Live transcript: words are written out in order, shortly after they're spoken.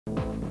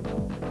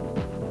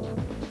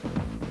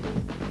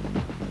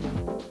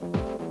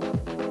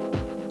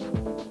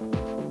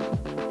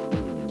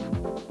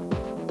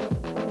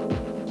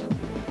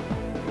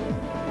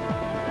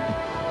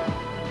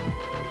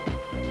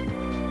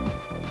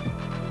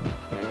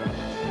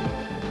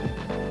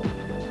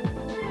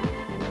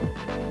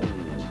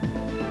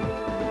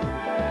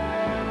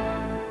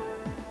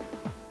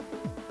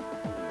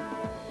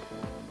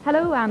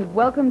Hello and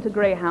welcome to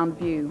Greyhound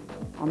View.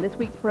 On this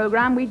week's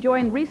programme we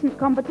join recent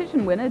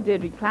competition winner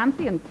Deirdre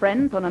Clancy and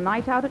friends on a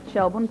night out at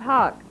Shelbourne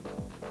Park.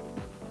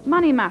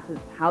 Money matters,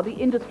 how the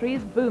industry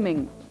is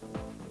booming.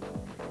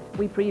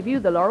 We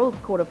preview the Laurels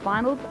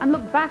quarter-finals and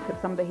look back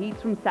at some of the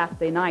heats from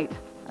Saturday night,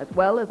 as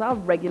well as our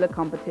regular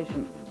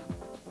competitions.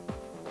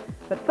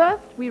 But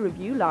first we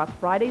review last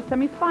Friday's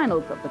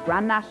semi-finals of the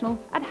Grand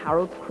National at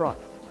Harold's Cross.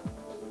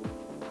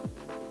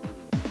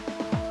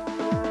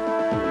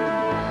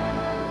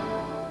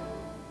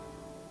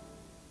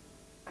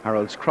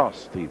 Harold's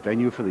Cross, the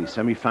venue for the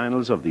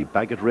semi-finals of the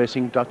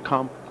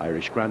BaggettRacing.com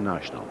Irish Grand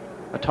National.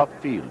 A top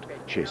field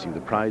chasing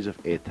the prize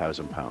of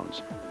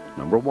 £8,000.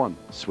 Number 1,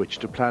 Switch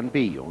to Plan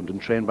B, owned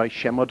and trained by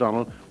Shem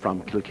O'Donnell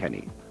from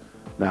Kilkenny.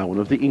 Now one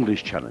of the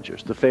English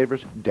challengers, the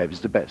favourite Dev's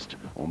the Best,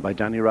 owned by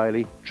Danny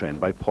Riley, trained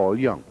by Paul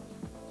Young.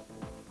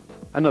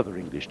 Another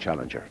English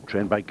challenger,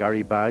 trained by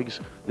Gary Baggs,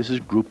 this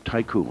is Group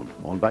Tycoon,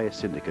 owned by a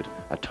syndicate,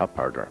 a top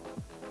herder.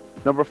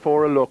 Number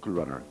 4, a local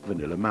runner,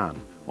 Vanilla Man,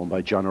 owned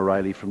by John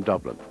O'Reilly from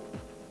Dublin.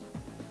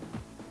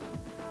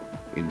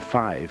 In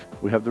 5,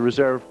 we have the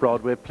reserve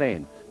Broadway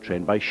Plain,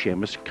 trained by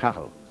Seamus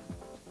Cahill.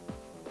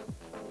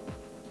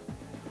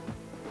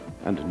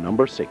 And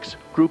number 6,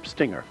 Group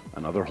Stinger,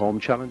 another home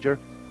challenger,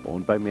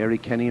 owned by Mary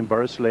Kenny in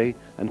Borrisley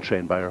and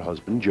trained by her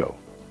husband Joe.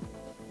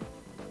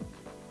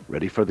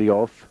 Ready for the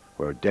off,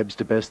 where Deb's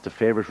the Best, the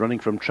favourite, running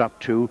from trap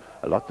 2.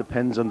 A lot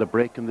depends on the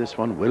break in this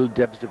one. Will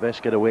Deb's the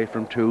Best get away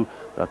from 2?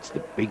 That's the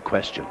big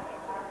question.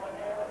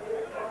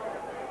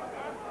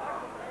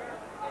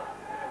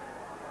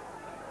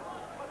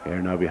 Here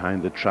now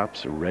behind the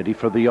traps, ready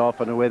for the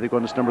off, and away they go.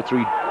 It's number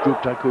 3,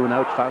 Group Tycoon,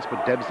 out fast,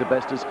 but Deb's the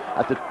Best is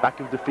at the back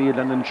of the field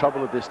and in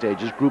trouble at this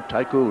stage as Group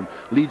Tycoon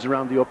leads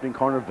around the opening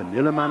corner.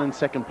 Vanilla Man in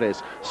second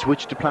place,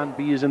 Switch to Plan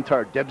B is in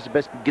third. Deb's the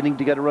Best beginning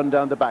to get a run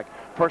down the back.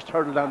 First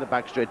hurdle down the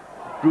back straight.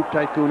 Group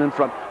Tycoon in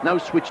front. Now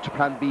Switch to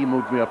Plan B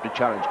moved me up to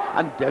challenge.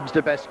 And Deb's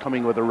the Best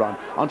coming with a run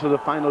onto the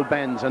final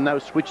bends. And now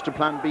Switch to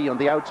Plan B on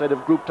the outside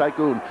of Group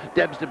Tycoon.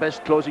 Deb's the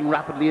Best closing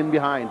rapidly in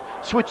behind.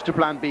 Switch to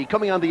Plan B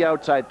coming on the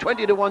outside.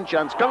 20-1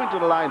 chance coming to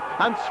the line.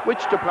 And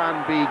Switch to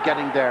Plan B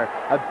getting there.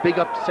 A big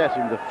upset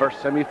in the first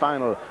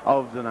semi-final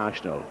of the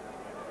National.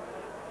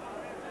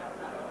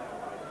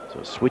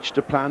 So Switch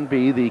to Plan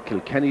B, the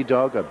Kilkenny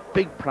dog, a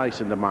big price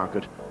in the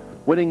market,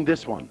 winning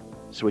this one.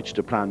 Switch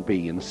to Plan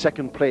B. In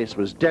second place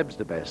was Deb's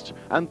the Best,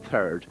 and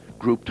third,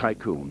 Group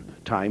Tycoon,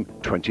 time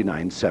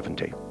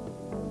 29:70.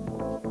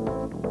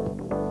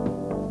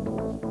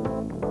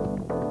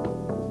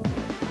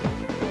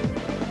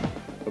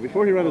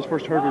 Before he ran his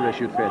first hurdle race,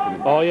 you had faith in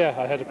him? Oh yeah,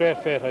 I had a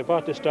great faith. I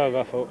bought this dog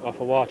off of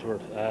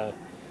Waterford.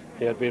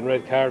 He had been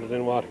red carded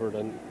in Waterford,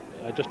 and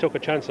I just took a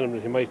chance on him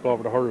that he might go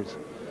over the hurdles.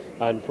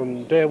 And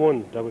from day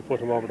one that we put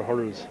him over the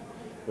hurdles,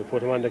 we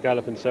put him on the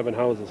gallop in 7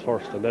 houses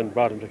first, and then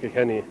brought him to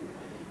Kilkenny.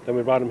 Then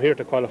we brought him here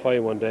to qualify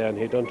one day, and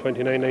he'd done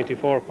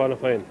 29.94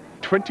 qualifying.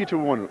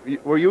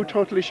 20-1. Were you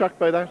totally shocked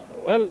by that?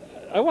 Well,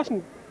 I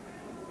wasn't.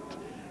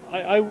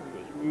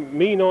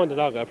 Me knowing the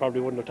dog, I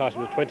probably wouldn't have thought it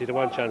was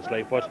 20-1 chance,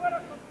 like. But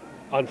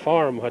on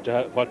form, what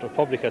the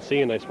public had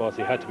seen, I suppose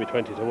he had to be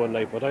 20-1,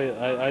 like. But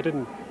I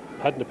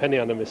hadn't a penny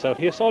on him myself.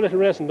 He has so little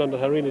racing done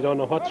that I really don't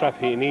know what trap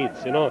he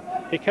needs. You know,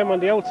 he came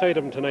on the outside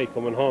of him tonight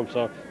coming home.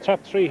 So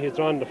trap 3, he's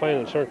drawn the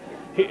final. Sure,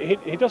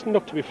 he doesn't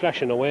look to be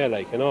flashing away,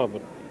 like, you know,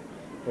 but.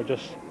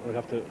 We'll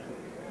have to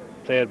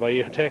play it by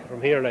ear, take it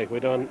from here, like. We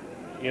don't,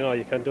 you know,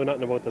 you can't do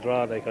nothing about the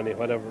draw, like, on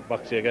whatever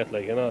box you get,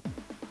 like, you know.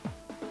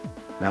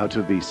 Now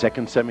to the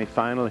second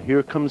semi-final.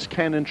 Here comes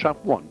Ken in trap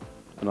 1,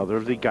 another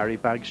of the Gary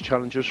Baggs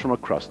challengers from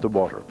across the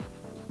water.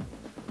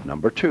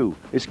 Number 2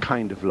 is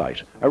Kind of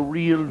Light, a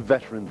real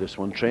veteran this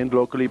one, trained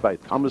locally by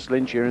Thomas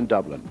Lynch here in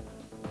Dublin.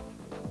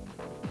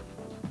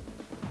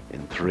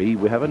 In 3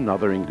 we have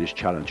another English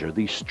challenger,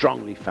 the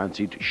strongly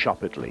fancied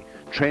Shop Italy,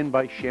 trained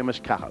by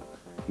Seamus Cahill.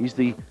 He's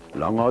the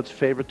long odds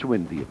favourite to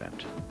win the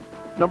event.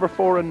 Number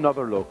 4,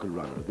 another local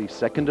runner, the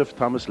second of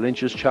Thomas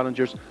Lynch's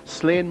challengers,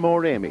 Slane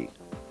More Amy,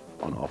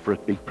 on offer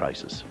at big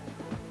prices.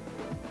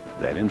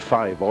 Then in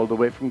 5, all the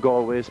way from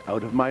Galway's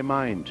Out of My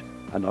Mind,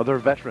 another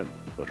veteran,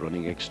 but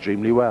running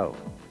extremely well.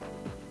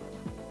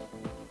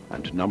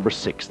 And number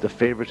 6, the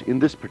favourite in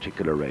this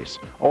particular race,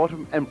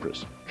 Autumn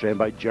Empress, trained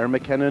by Ger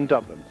McKenna in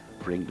Dublin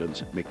for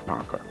England's Mick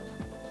Parker.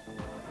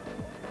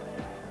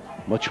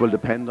 Much will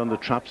depend on the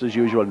traps as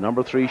usual.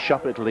 Number 3,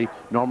 Shop Italy,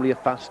 normally a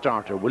fast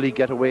starter. Will he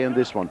get away in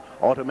this one?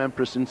 Autumn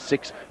Empress in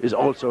 6 is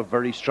also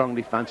very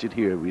strongly fancied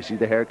here. We see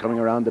the hare coming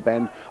around the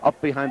bend, up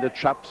behind the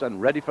traps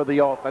and ready for the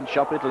off, and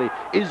Shop Italy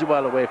is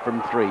well away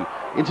from 3.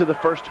 Into the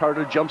first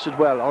hurdle, jumps it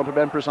well. Autumn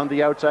Empress on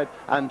the outside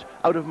and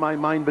Out of My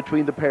Mind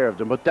between the pair of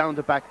them, but down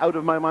the back, Out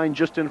of My Mind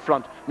just in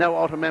front. Now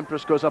Autumn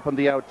Empress goes up on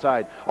the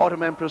outside.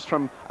 Autumn Empress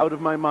from Out of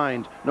My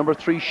Mind. Number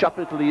 3, Shop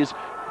Italy is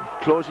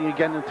closing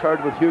again in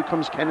third with Here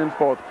Comes Ken in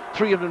fourth.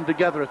 3 of them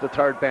together at the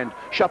third bend.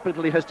 Shop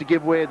Italy has to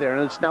give way there,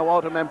 and it's now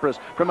Autumn Empress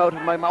from Out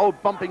of My Mind. Oh,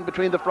 bumping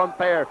between the front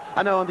pair,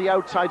 and now on the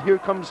outside Here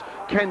Comes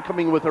Ken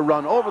coming with a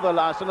run over the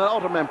last, and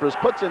Autumn Empress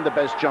puts in the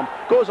best jump,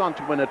 goes on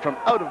to win it from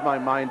Out of My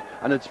Mind,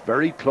 and it's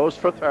very close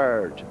for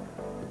third.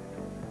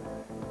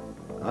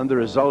 And the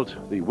result,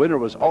 the winner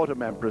was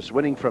Autumn Empress,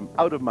 winning from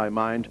Out of My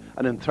Mind,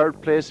 and in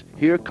third place,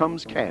 Here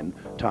Comes Ken,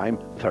 time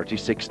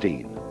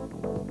 30:16.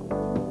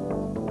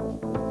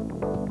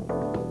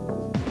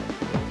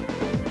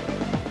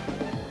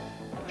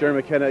 Jerry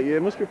McKenna,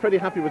 you must be pretty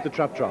happy with the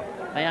trap draw.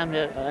 I am.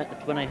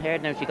 When I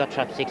heard now she got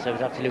trap 6, I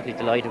was absolutely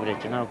delighted with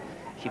it, you know.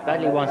 She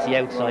badly wants the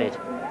outside,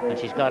 and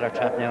she's got her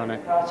trap now, and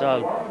it's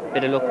all a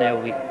bit of luck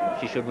now.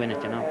 She should win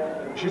it, you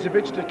know. She's a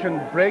bitch that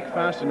can break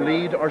fast and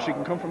lead, or she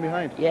can come from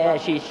behind. Yeah,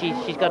 she's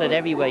got it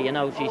every way, you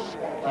know. She's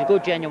a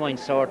good, genuine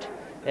sort.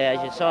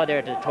 As you saw there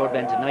at the third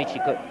bend tonight,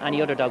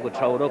 any other dog would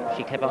throw it up.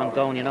 She kept on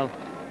going, you know,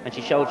 and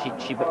she showed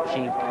she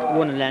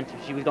won in length.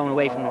 She was going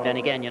away from it then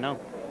again, you know.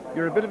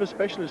 You're a bit of a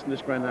specialist in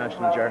this Grand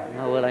National, Ger.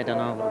 Oh, well, I don't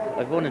know.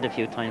 I've won it a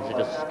few times. I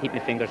just keep my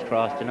fingers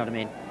crossed, you know what I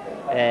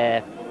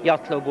mean?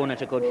 Yacht Club won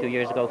it a good few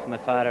years ago for my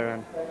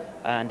father,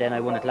 and then I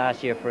won it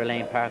last year for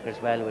Elaine Parker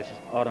as well, which is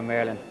Autumn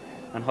Merlin,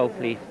 and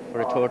hopefully for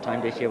a third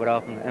time this year with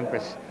Autumn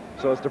Empress.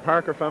 So it's the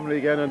Parker family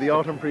again and the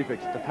Autumn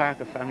prefix. The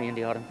Parker family and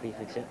the Autumn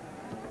prefix, yeah.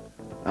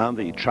 And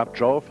the trap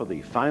draw for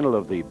the final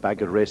of the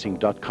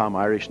BaggettRacing.com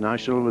Irish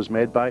National was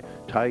made by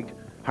Tig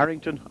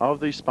Harrington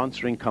of the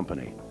sponsoring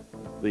company.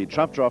 The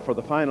trap draw for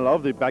the final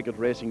of the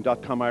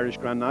BaggettRacing.com Irish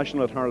Grand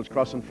National at Harold's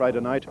Cross on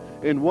Friday night.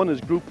 In 1 is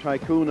Group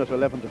Tycoon at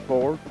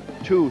 11-4.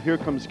 2, Here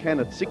Comes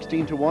Ken at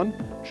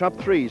 16-1. Trap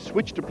 3,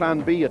 Switch to Plan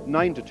B at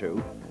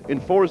 9-2.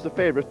 In 4 is the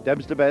favourite,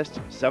 Deb's the Best,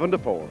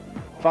 7-4.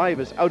 5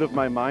 is Out of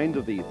My Mind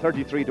of the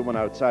 33-1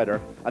 outsider.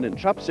 And in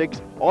Trap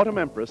 6, Autumn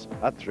Empress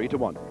at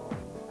 3-1.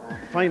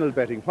 Final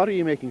betting, what are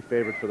you making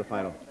favourite for the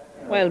final?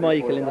 Well,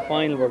 Michael, in the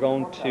final we're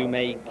going to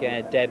make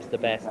Deb's the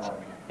Best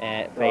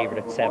favourite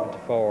at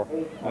 7-4.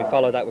 And we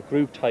follow that with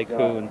Group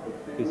Tycoon,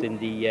 who's in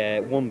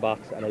the 1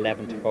 box at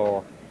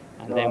 11-4.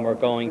 And then we're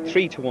going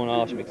 3-1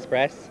 Autumn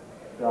Express.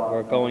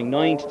 We're going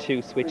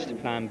 9-2 Switch to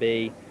Plan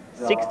B.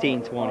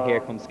 16-1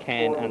 Here Comes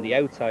Ken, and the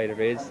outsider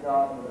is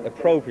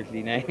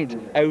appropriately named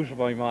Out of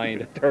My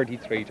Mind at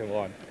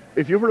 33-1.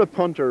 If you were a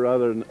punter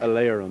rather than a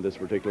layer on this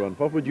particular one,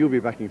 what would you be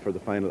backing for the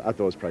final at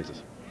those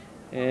prices?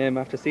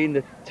 After seeing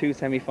the 2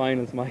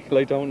 semi-finals, Michael,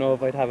 I don't know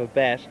if I'd have a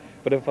bet,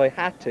 but if I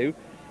had to,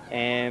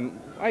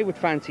 I would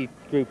fancy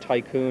Group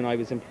Tycoon. I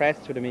was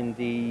impressed with him in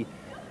the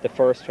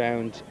first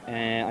round.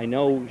 I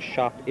know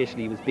Shop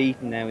Italy was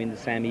beaten now in the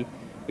semi,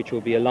 which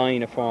will be a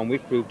line of form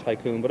with Group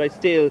Tycoon, but I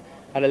still,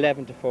 at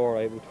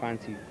 11-4, I would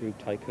fancy Group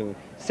Tycoon.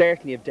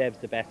 Certainly if Deb's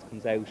the Best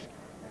comes out,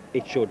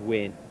 it should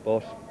win,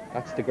 but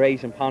that's the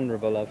great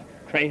imponderable of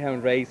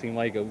Greyhound racing,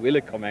 Michael. Will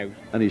it come out?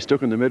 And he's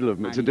stuck in the middle of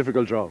them. It's a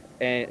difficult draw.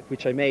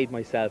 Which I made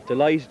myself.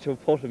 Delighted to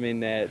have put him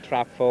in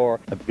Trap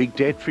 4. A big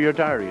date for your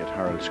diary at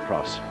Harold's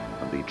Cross.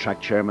 And the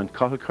track chairman,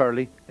 Cathal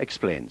Curley,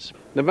 explains.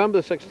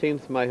 November the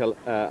 16th, Michael,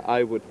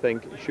 I would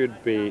think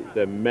should be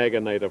the mega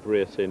night of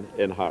racing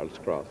in Harold's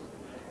Cross.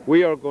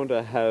 We are going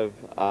to have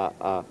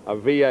a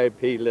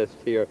VIP list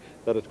here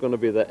that is going to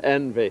be the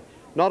envy,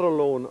 not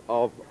alone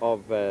of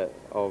other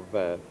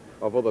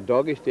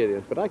doggy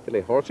stadiums, but actually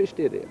horsey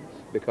stadiums,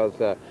 because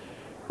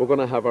we're going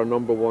to have our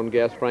 #1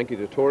 guest, Frankie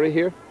Dettori,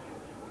 here.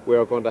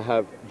 We're going to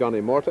have Johnny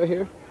Morta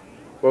here.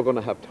 We're going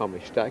to have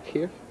Tommy Stack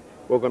here.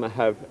 We're going to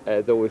have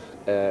those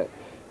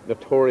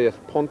notorious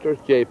punters,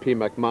 J.P.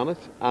 McManus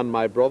and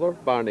my brother,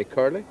 Barney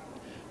Curley,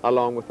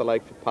 along with the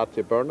likes of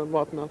Patsy Byrne and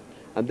whatnot.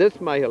 And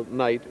this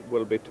night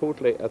will be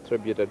totally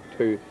attributed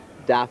to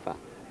DAFA.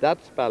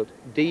 That's spelled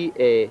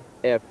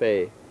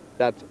D-A-F-A.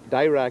 That's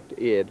Direct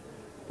Aid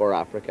for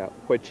Africa,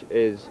 which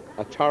is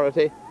a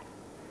charity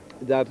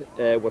that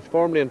was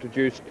formally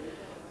introduced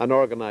and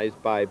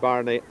organised by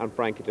Barney and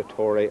Frankie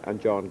Dettori and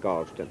John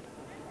Gosden.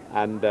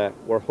 And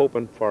we're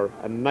hoping for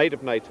a night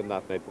of nights on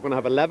that night. We're going to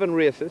have 11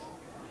 races.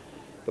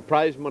 The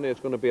prize money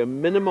is going to be a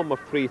minimum of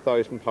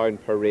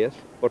 £3,000 per race.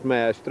 But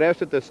may I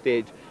stress at this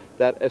stage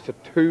that it's a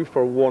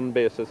 2-for-1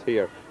 basis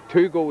here.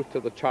 2 goes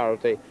to the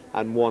charity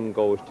and 1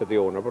 goes to the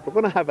owner. But we're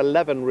going to have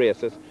 11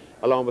 races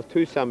along with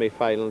 2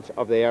 semi-finals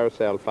of the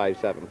Aircel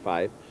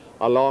 575,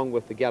 along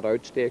with the Get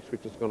Out Stakes,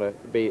 which is going to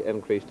be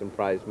increased in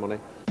prize money.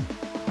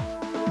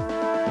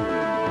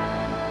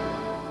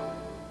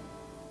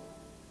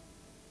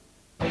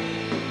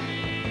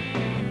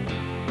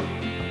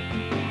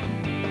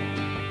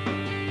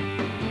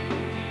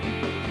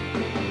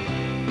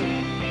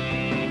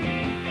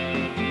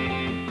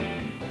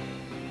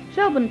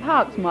 Shelburne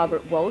Park's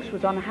Margaret Walsh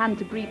was on hand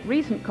to greet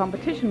recent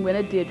competition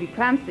winner Deirdre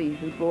Clancy,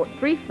 who brought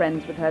 3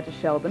 friends with her to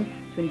Shelburne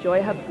to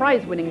enjoy her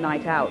prize-winning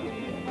night out.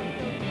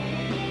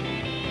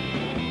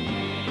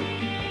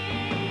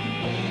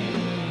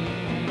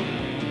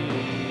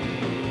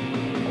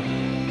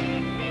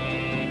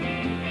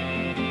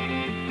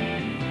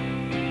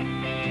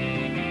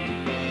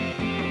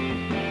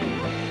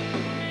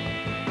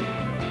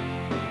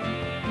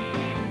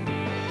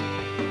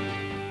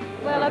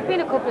 Well, I've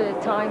been a couple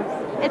of times.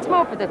 It's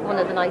more for the fun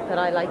of the night that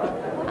I like,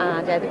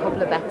 and the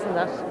couple of bets and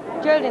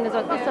that. Geraldine is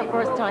this is her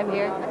first time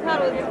here. I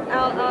thought it was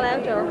all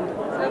outdoor.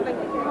 It's lovely.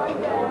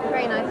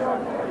 Very nice.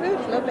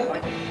 Food's lovely.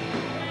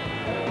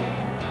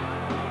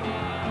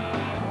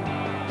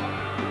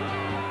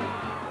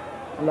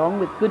 Along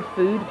with good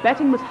food,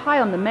 betting was high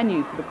on the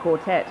menu for the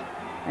quartet,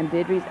 and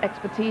Deirdre's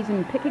expertise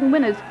in picking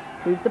winners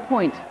proved the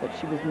point that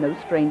she was no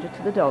stranger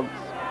to the dogs.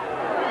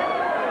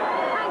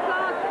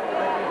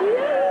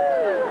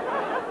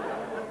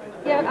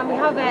 Yeah, and we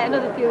have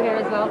another few here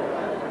as well.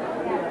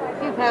 A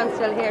few pounds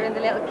still here in the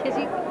little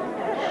kitty.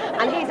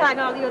 And he's hiding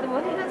all the other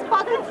money in his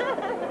pockets.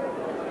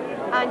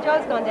 And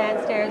Joe's gone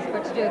downstairs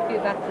to do a few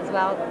bets as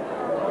well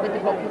with the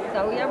bookies.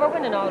 So yeah, we're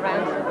winning all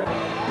round.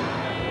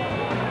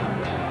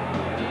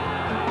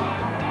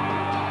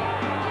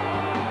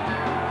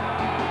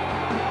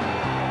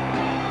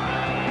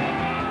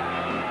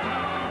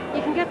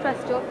 You can get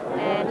dressed up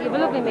and you have a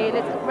lovely meal.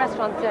 It's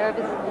restaurant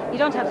service. You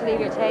don't have to leave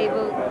your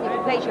table. You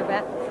can place your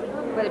bets,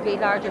 whether it be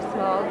large or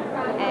small.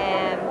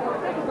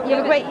 You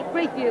have a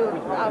great view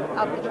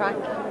of the track.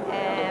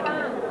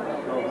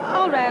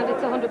 All round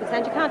it's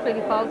 100%, you can't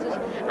really fault it,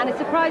 and it's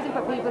surprising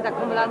for people that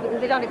come along because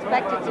they don't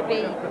expect it to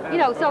be, you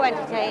know, so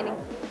entertaining.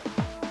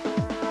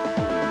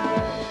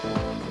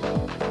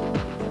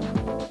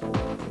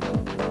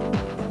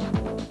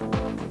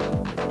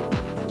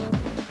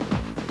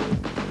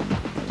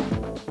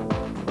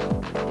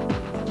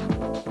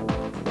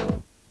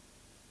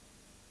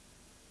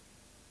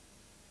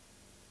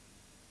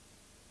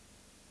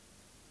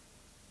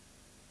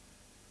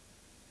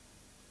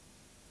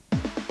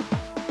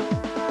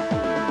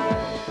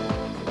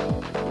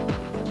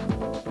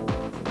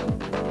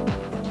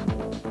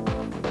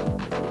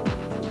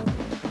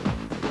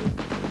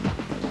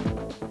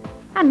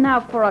 And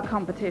now for our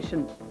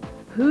competition.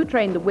 Who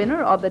trained the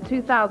winner of the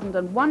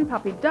 2001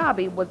 Puppy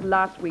Derby was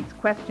last week's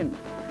question.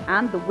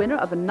 And the winner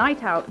of a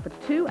night out for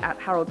two at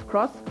Harold's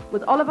Cross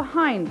was Oliver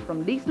Hines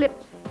from Leaslip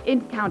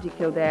in County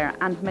Kildare.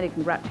 And many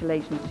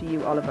congratulations to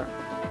you, Oliver.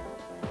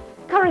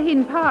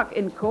 Curraheen Park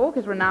in Cork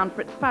is renowned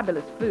for its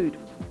fabulous food.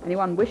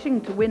 Anyone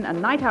wishing to win a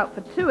night out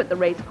for two at the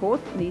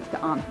racecourse needs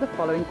to answer the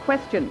following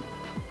question.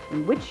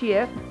 In which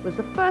year was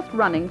the first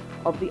running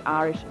of the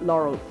Irish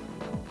Laurels?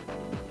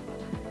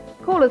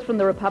 Callers from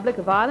the Republic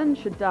of Ireland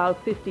should dial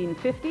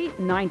 1550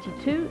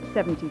 92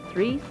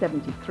 73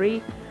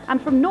 73,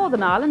 and from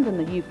Northern Ireland and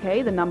the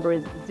UK the number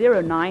is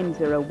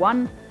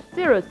 0901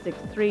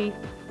 063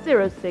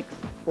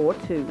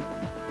 0642.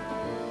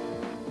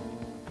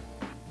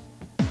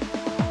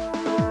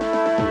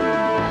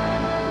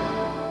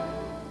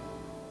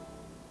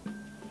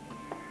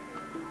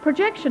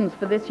 Projections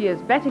for this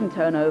year's betting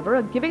turnover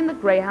are giving the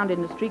Greyhound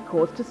industry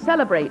cause to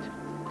celebrate.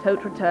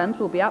 Tote returns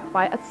will be up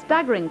by a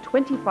staggering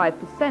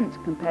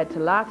 25% compared to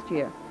last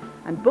year,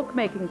 and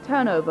bookmaking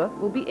turnover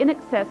will be in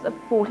excess of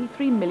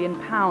 £43 million.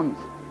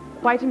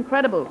 Quite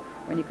incredible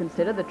when you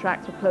consider the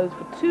tracks were closed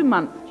for 2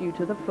 months due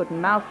to the foot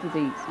and mouth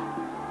disease.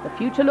 The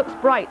future looks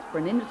bright for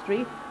an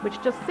industry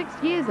which just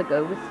 6 years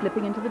ago was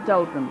slipping into the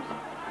doldrums.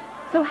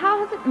 So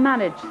how has it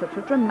managed such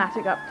a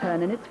dramatic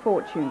upturn in its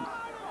fortunes?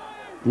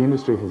 The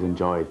industry has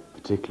enjoyed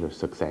particular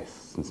success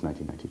since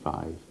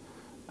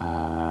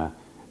 1995.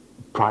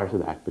 Prior to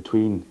that,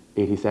 between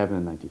 87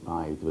 and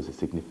 95, there was a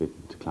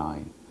significant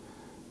decline.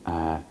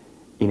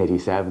 In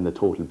 87, the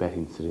total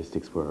betting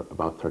statistics were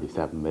about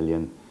 37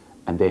 million,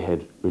 and they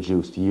had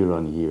reduced year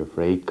on year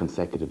for 8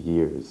 consecutive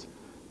years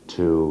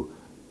to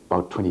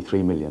about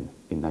 23 million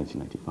in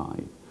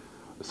 1995.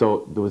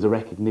 So there was a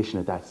recognition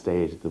at that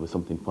stage that there was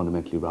something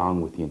fundamentally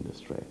wrong with the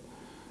industry.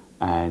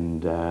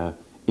 And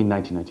in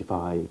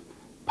 1995,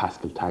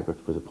 Pascal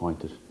Taggart was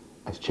appointed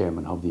as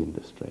chairman of the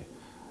industry.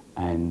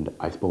 And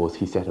I suppose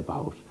he set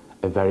about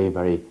a very,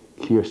 very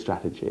clear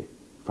strategy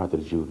for the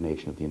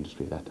rejuvenation of the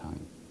industry at that time.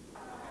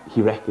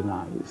 He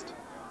recognised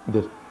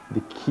that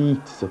the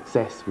key to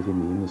success within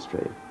the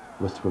industry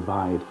was to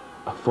provide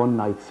a fun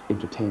night's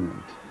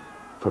entertainment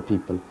for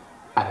people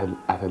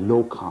at a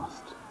low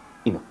cost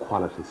in a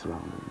quality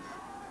surroundings.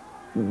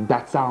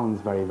 That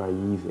sounds very, very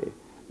easy,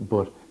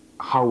 but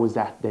how was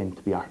that then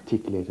to be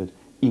articulated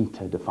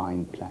into a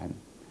defined plan?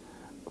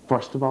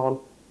 First of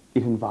all,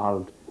 it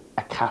involved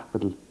a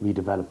capital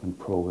redevelopment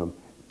programme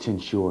to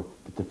ensure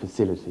that the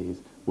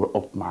facilities were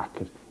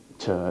upmarket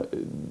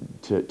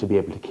to be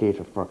able to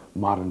cater for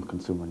modern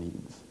consumer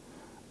needs.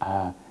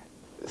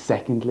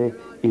 Secondly,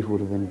 it would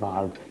have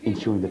involved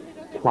ensuring that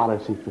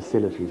quality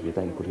facilities were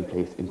then put in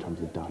place in terms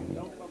of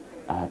dining,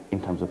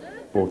 in terms of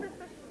both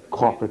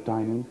corporate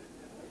dining,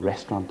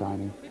 restaurant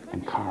dining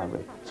and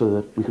carvery, so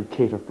that we could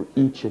cater for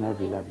each and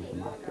every level of the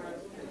market.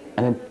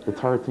 And then the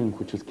third thing,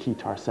 which was key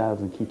to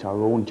ourselves and key to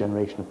our own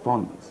generation of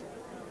funds,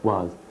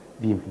 was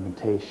the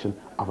implementation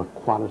of a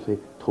quality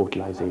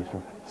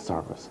totalisator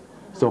service.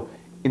 So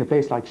in a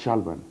place like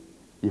Shelburne,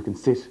 you can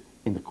sit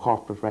in the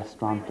corporate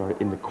restaurant or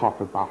in the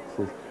corporate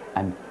boxes,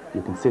 and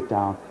you can sit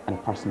down and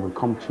a person will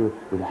come to you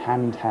with a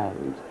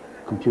handheld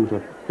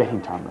computer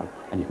betting terminal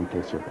and you can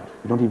place your bet.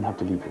 You don't even have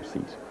to leave your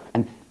seat.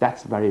 And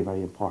that's very,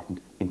 very important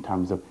in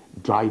terms of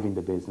driving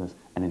the business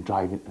and in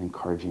driving and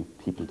encouraging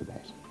people to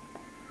bet.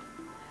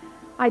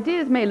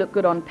 Ideas may look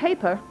good on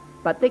paper,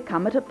 but they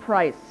come at a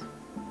price.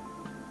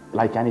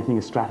 Like anything,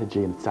 a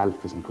strategy in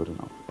itself isn't good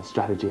enough. A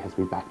strategy has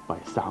to be backed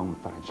by sound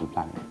financial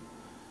planning.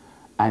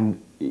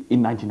 And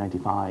in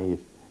 1995,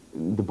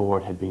 the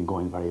board had been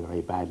going very,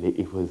 very badly.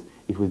 It was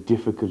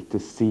difficult to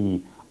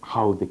see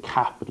how the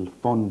capital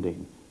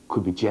funding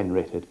could be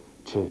generated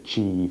to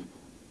achieve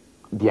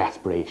the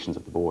aspirations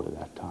of the board at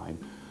that time.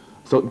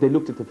 So they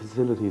looked at the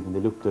facilities and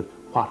they looked at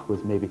what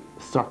was maybe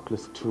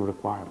surplus to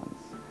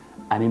requirements.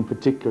 And in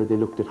particular, they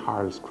looked at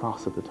Harold's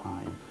Cross at the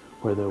time,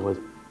 where there was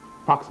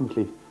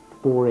approximately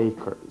 4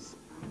 acres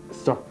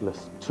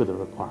surplus to the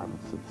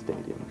requirements of the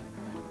stadium.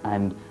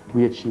 And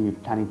we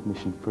achieved planning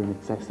permission for in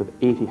excess of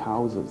 80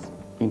 houses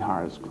in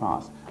Harold's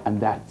Cross, and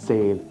that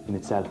sale in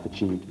itself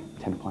achieved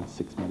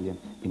 10.6 million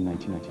in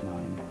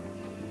 1999.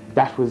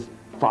 That was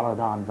followed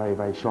on very,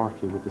 very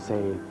shortly with the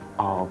sale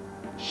of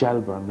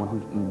Shelburne,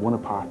 101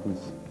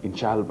 apartments in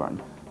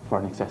Shelburne, for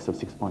an excess of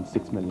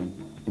 6.6 million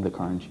in the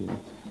current year,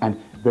 and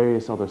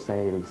various other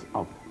sales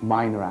of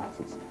minor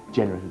assets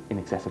generated in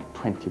excess of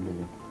 20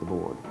 million for the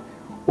board.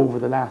 Over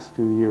the last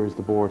few years,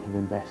 the board have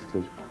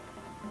invested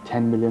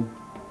 10 million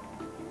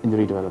in the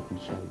redevelopment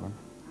of Shelburne,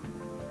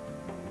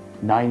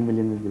 9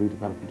 million in the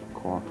redevelopment of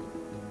Cork,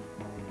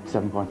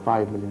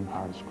 7.5 million in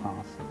Harold's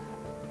Cross.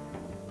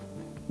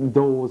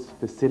 Those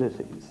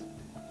facilities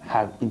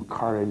have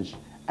encouraged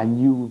a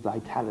new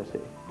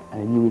vitality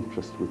and a new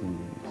interest within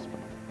the industry.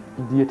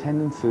 The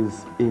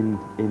attendances in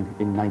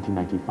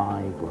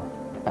 1995 were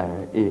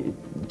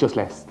just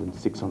less than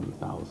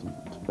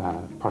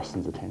 600,000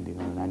 persons attending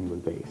on an annual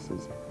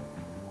basis.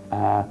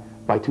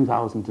 By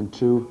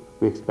 2002,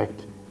 we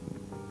expect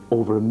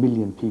over 1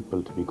 million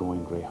people to be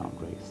going greyhound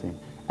racing,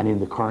 and in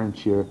the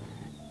current year,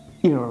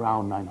 in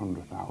around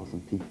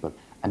 900,000 people,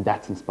 and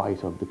that's in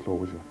spite of the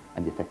closure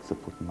and the effects of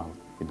foot and mouth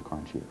in the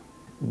current year.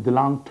 The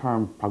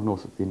long-term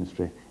prognosis of the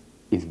industry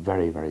is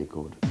very, very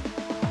good.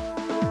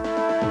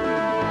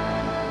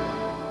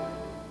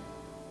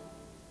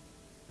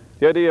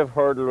 The idea of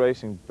hurdle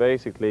racing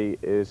basically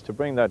is to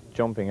bring that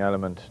jumping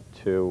element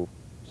to,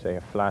 say,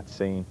 a flat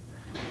scene.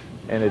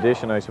 In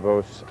addition, I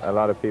suppose, a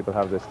lot of people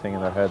have this thing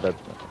in their head that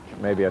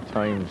maybe at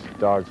times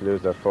dogs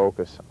lose their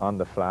focus on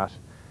the flat.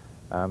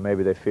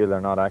 Maybe they feel they're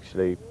not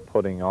actually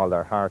putting all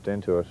their heart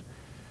into it.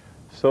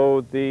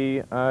 So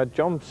the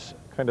jumps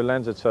kind of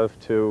lends itself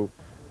to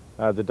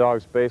the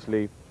dogs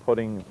basically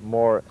putting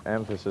more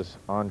emphasis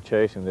on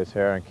chasing this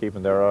hare and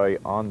keeping their eye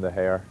on the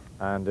hare.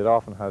 And it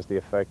often has the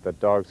effect that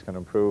dogs can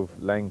improve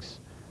lengths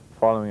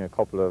following a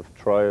couple of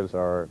trials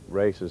or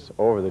races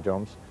over the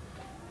jumps.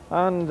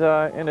 And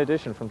in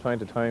addition, from time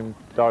to time,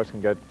 dogs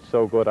can get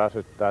so good at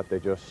it that they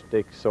just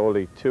stick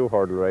solely to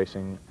hurdle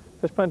racing.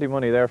 There's plenty of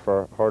money there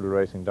for hurdle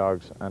racing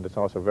dogs, and it's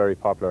also very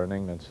popular in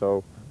England,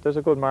 so there's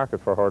a good market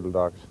for hurdle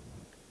dogs.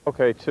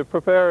 Okay, to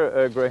prepare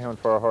a greyhound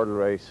for a hurdle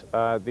race,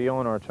 the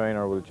owner or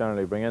trainer will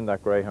generally bring in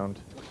that greyhound,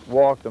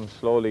 walk them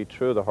slowly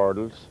through the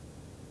hurdles.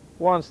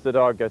 Once the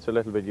dog gets a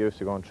little bit used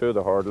to going through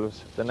the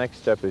hurdles, the next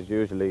step is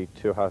usually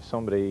to have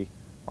somebody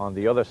on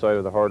the other side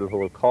of the hurdle who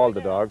will call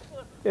the dog.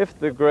 If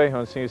the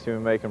greyhound seems to be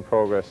making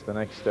progress, the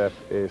next step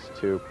is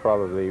to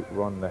probably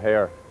run the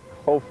hare.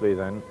 Hopefully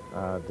then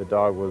the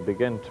dog will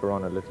begin to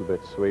run a little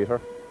bit sweeter.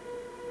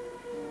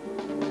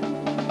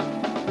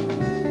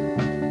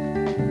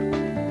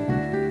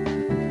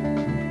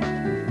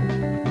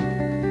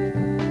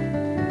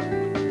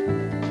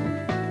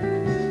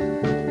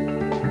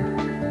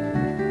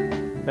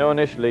 Now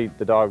initially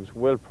the dogs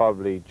will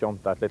probably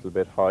jump that little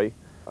bit high.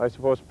 I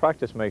suppose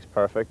practice makes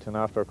perfect, and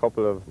after a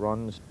couple of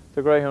runs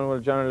the greyhound will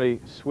generally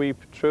sweep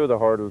through the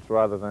hurdles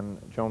rather than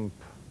jump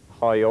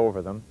high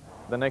over them.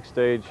 The next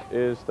stage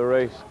is the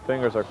race.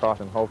 Fingers are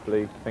crossed and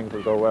hopefully things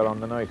will go well on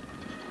the night.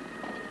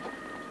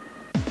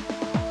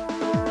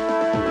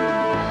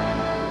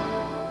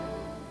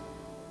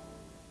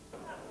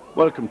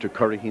 Welcome to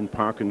Curryheen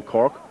Park in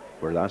Cork,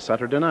 where last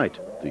Saturday night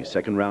the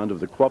second round of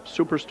the Co-op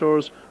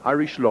Superstores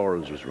Irish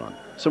Laurels was run.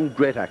 Some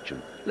great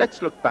action.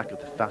 Let's look back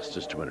at the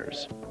fastest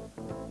winners.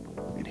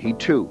 In Heat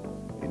 2,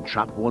 in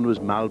Trap 1 was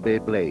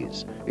Malbay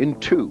Blaze. In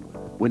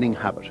 2, Winning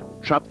Habit.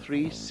 Trap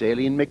 3,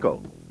 Saline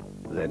Miko.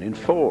 Then in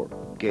 4,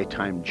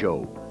 Gaytime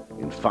Joe.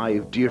 In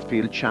 5,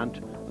 Deerfield Chant.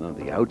 And on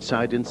the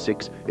outside in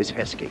 6 is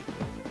Heskey.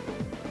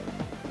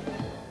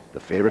 The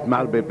favourite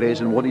Malbay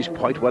Blaze in 1 is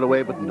quite well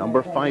away, but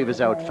number 5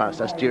 is out fast.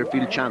 That's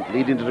Deerfield Chant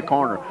leading to the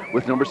corner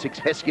with number 6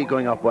 Heskey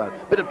going up well.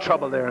 Bit of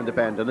trouble there in the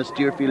bend, and it's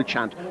Deerfield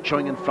Chant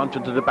showing in front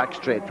into the back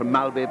straight from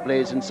Malbay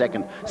Blaze in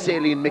second.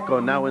 Saline Miko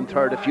now in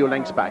third, a few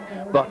lengths back,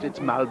 but it's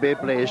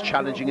Malbay Blaze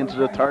challenging into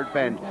the third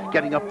bend,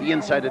 getting up the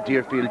inside of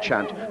Deerfield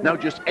Chant. Now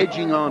just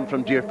edging on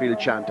from Deerfield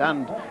Chant,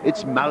 and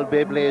it's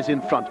Malbay Blaze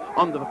in front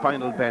on the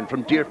final bend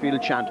from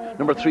Deerfield Chant.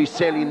 Number 3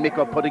 Saline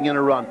Miko putting in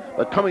a run,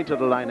 but coming to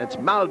the line it's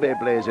Malbay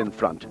Blaze in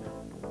front.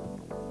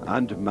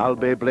 And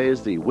Malbay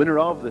Blaze, the winner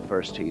of the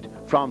first heat,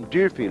 from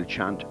Deerfield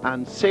Chant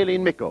and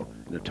Saline Miko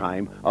in a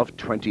time of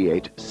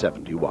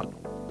 28.71.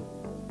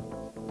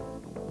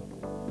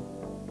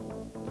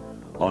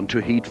 On to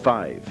Heat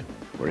 5,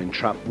 where in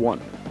Trap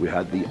 1 we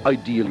had the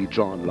ideally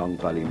drawn Long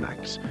Valley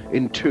Max.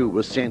 In 2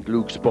 was St.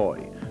 Luke's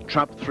Boy.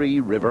 Trap 3,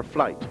 River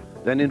Flight.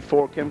 Then in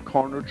 4 came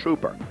Corner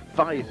Trooper,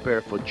 5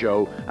 Barefoot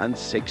Joe and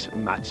 6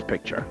 Matt's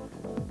Picture.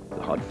 The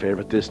The hot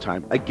favourite this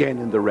time, again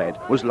in the red,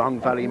 was Long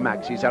Valley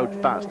Max. He's out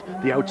fast.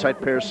 The outside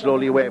pair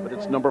slowly away, but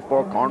it's number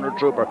 4 Corner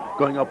Trooper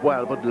going up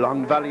well. But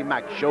Long Valley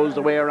Max shows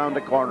the way around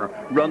the corner,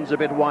 runs a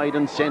bit wide,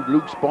 and St.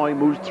 Luke's Boy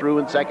moves through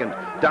in second.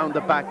 Down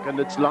the back, and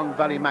it's Long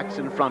Valley Max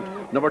in front.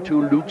 Number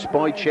 2 Luke's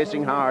Boy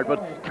chasing hard,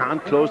 but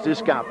can't close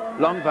this gap.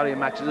 Long Valley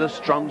Max is a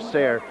strong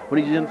stayer.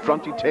 When he's in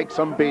front, he takes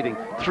some beating.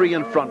 3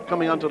 in front,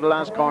 coming onto the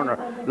last corner.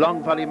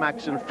 Long Valley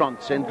Max in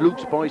front, St.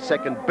 Luke's Boy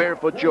second,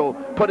 Barefoot Joe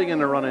putting in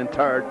a run in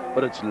third,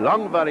 but it's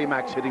Long Valley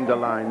Max hitting the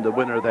line, the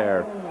winner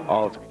there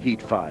of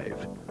Heat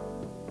 5.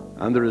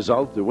 And the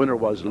result, the winner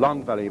was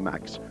Long Valley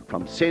Max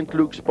from St.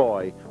 Luke's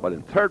Boy, while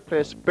in third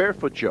place,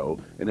 Barefoot Joe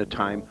in a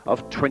time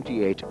of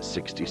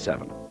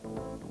 28.67.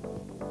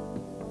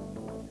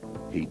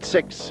 Heat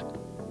 6.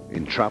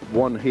 In trap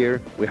 1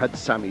 here, we had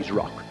Sammy's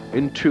Rock.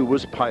 In 2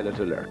 was Pilot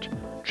Alert.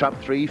 Trap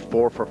 3,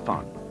 4 for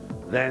Fun.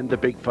 Then the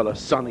big fella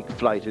Sonic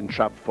Flight in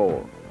trap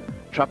 4.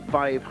 Trap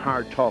 5,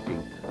 Hard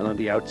Talking, and on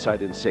the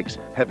outside in 6,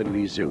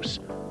 Heavenly Zeus.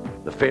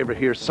 The favourite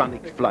here,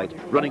 Sonic Flight,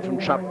 running from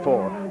trap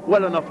 4.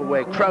 Well enough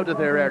away, crowded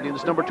there early, and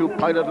it's number 2,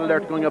 Pilot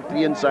Alert, going up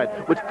the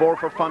inside, with 4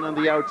 for Fun on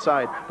the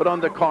outside. But on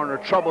the corner,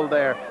 trouble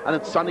there, and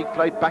it's Sonic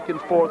Flight back and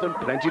forth, and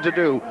plenty to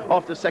do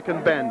off the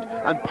second bend.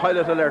 And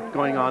Pilot Alert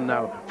going on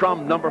now,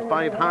 from number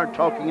 5, Hard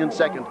Talking in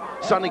second.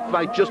 Sonic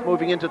Flight just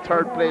moving into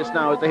third place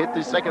now as they hit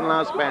the second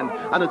last bend,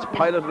 and it's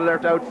Pilot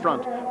Alert out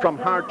front from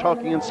Hard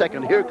Talking in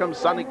second. Here comes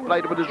Sonic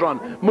Flight with his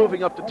run,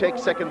 moving up to take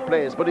second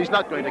place, but he's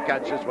not going to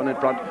catch this one in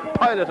front.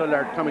 Pilot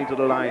Alert coming to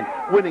the line,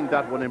 winning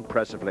that one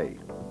impressively.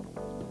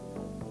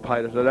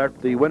 Pilot Alert,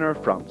 the winner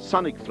from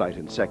Sonic Flight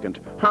in second,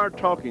 Hard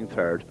Talking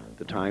third,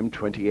 the time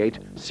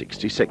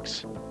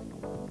 28.66.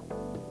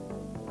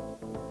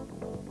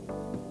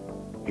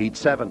 Heat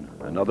 7,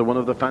 another one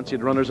of the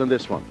fancied runners in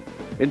this one.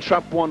 In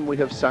trap 1 we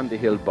have Sandy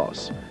Hill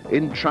Boss.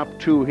 In trap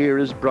 2 here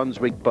is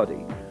Brunswick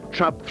Buddy.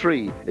 Trap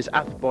 3 is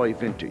Athboy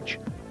Vintage.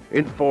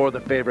 In 4,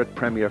 the favourite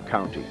Premier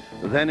County.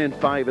 Then in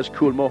 5 is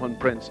Cool Mohan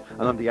Prince,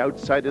 and on the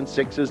outside in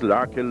 6 is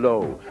Larkill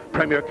Low.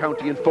 Premier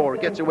County in 4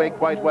 gets away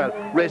quite well.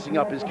 Racing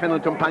up his kennel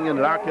companion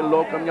Larkill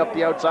Low coming up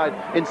the outside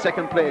in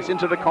second place.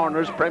 Into the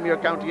corners, Premier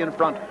County in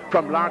front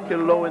from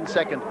Larkill Low in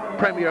second.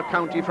 Premier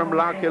County from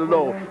Larkill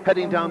Low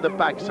heading down the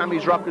back.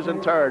 Sammy's Rock is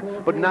in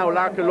third, but now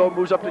Larkill Low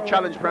moves up to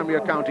challenge Premier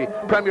County.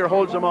 Premier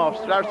holds him off,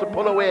 starts to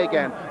pull away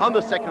again on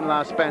the second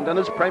last bend, and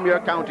it's Premier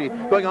County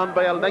going on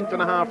by a length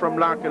and a half from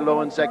Larkill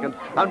Low in second,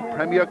 and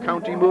Premier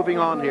County moving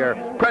on here.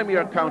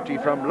 Premier County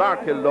from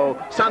Larkill Low.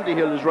 Sandy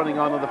Hill is running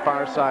on the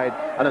far side,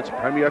 and it's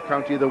Premier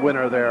County the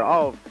winner there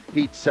of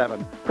Heat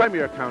 7.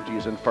 Premier County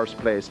is in first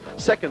place,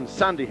 second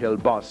Sandy Hill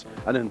Boss,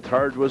 and in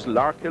third was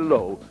Larkill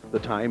Low, the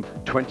time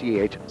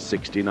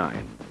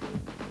 28.69.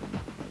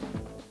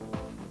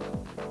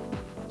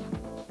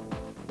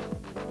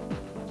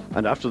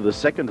 And after the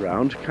second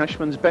round,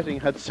 Cashman's betting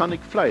had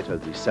Sonic Flight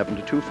as the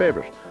 7-2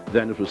 favourite.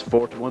 Then it was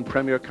 4-1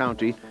 Premier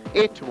County,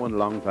 8-1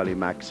 Long Valley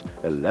Max,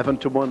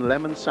 11-1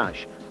 Lemon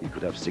Sash. You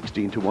could have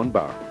 16-1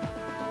 Bar.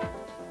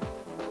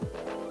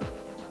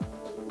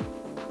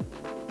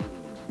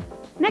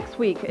 Next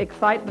week,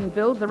 excitement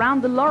builds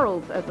around the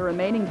Laurels as the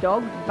remaining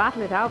dogs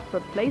battle it out for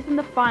a place in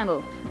the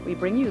final. We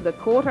bring you the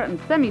quarter and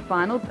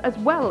semi-finals, as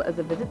well as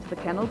a visit to the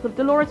kennels of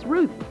Dolores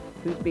Ruth,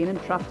 who's been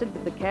entrusted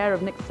with the care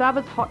of Nick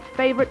Sava's hot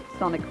favourite,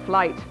 Sonic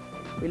Flight.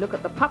 We look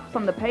at the pups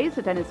on the pace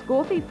at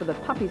Enniscorthy for the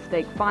Puppy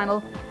Stake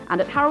final,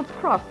 and at Harold's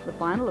Cross, the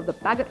final of the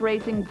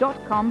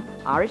BagotRacing.com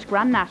Irish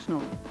Grand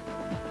National.